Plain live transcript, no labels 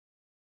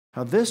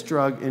Now, this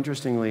drug,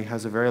 interestingly,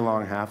 has a very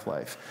long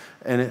half-life,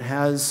 and it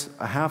has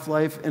a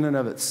half-life in and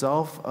of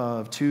itself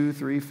of 2,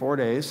 3, 4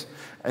 days,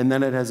 and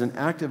then it has an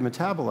active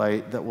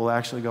metabolite that will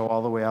actually go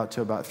all the way out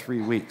to about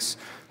 3 weeks.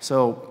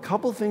 So a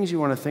couple things you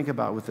want to think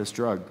about with this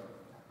drug.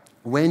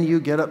 When you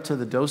get up to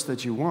the dose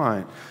that you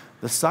want,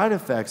 the side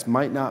effects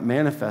might not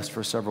manifest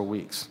for several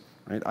weeks.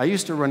 Right? I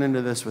used to run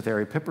into this with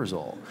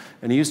aripiprazole,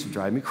 and it used to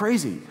drive me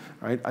crazy.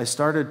 Right? I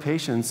started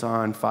patients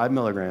on 5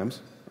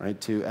 milligrams,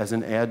 right, as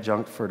an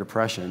adjunct for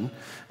depression,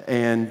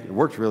 and it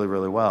worked really,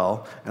 really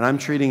well. And I'm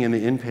treating in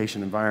the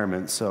inpatient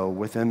environment, so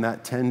within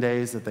that 10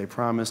 days that they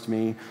promised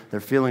me, they're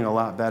feeling a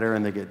lot better,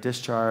 and they get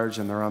discharged,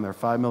 and they're on their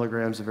 5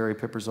 milligrams of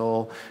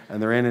aripiprazole,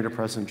 and their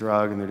antidepressant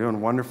drug, and they're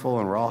doing wonderful,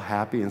 and we're all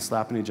happy and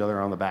slapping each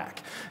other on the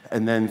back.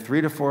 And then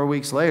 3 to 4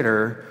 weeks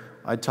later,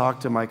 I'd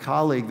talk to my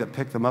colleague that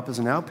picked them up as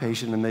an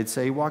outpatient, and they'd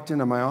say, he walked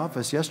into my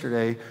office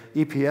yesterday,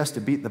 EPS to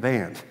beat the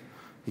band.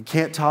 He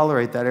can't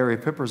tolerate that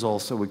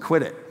aripiprazole, so we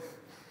quit it.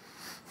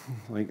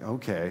 Like,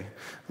 okay.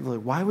 Like,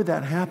 why would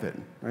that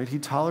happen? Right? He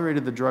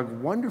tolerated the drug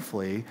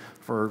wonderfully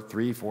for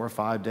 3, 4,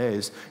 5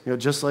 days. You know,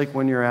 just like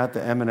when you're at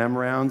the M&M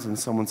rounds and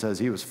someone says,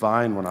 he was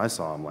fine when I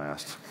saw him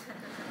last.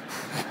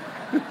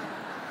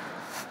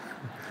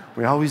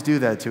 We always do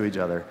that to each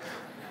other.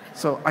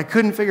 So I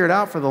couldn't figure it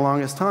out for the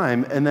longest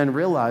time, and then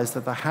realized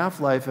that the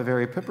half-life of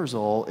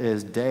aripiprazole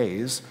is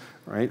days,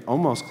 right?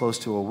 Almost close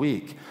to a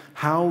week.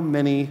 How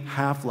many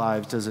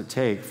half-lives does it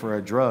take for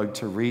a drug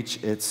to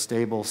reach its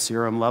stable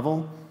serum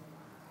level?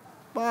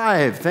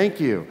 5, thank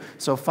you.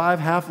 So 5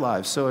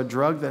 half-lives. So a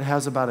drug that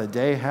has about a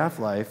day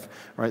half-life,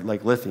 right,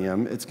 like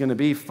lithium, it's going to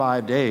be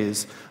 5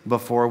 days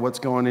before what's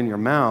going in your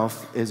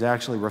mouth is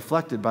actually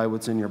reflected by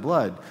what's in your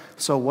blood.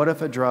 So what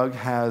if a drug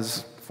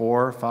has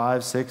 4,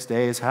 5, 6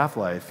 days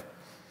half-life?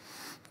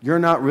 You're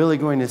not really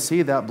going to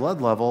see that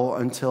blood level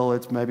until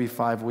it's maybe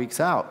 5 weeks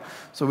out.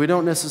 So we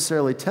don't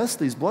necessarily test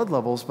these blood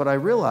levels, but I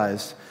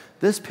realized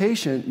this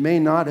patient may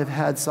not have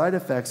had side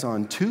effects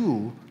on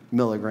 2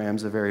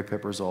 milligrams of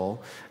aripiprazole,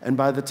 and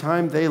by the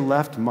time they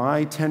left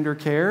my tender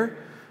care,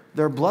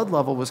 their blood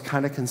level was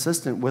kind of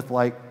consistent with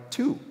like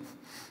 2.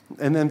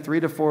 And then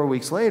 3 to 4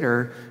 weeks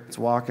later, it's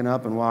walking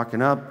up,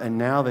 and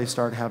now they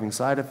start having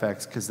side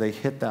effects because they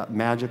hit that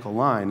magical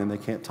line and they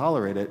can't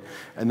tolerate it,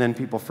 and then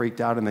people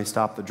freaked out and they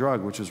stopped the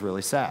drug, which was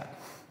really sad.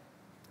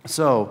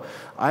 So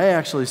I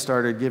actually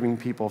started giving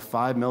people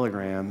 5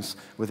 milligrams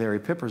with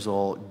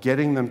aripiprazole,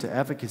 getting them to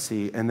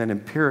efficacy, and then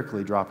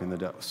empirically dropping the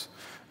dose.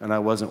 And I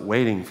wasn't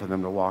waiting for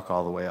them to walk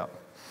all the way up.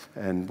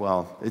 And,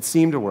 well, it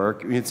seemed to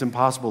work. I mean, it's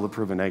impossible to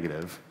prove a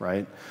negative,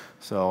 right?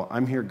 So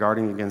I'm here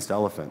guarding against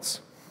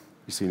elephants.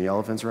 You see any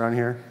elephants around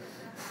here?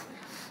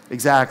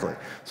 Exactly.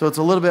 So it's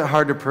a little bit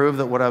hard to prove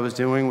that what I was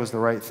doing was the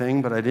right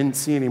thing, but I didn't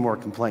see any more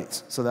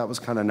complaints. So that was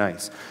kind of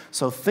nice.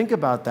 So think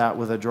about that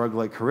with a drug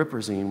like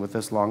cariprazine with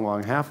this long,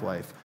 long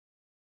half-life.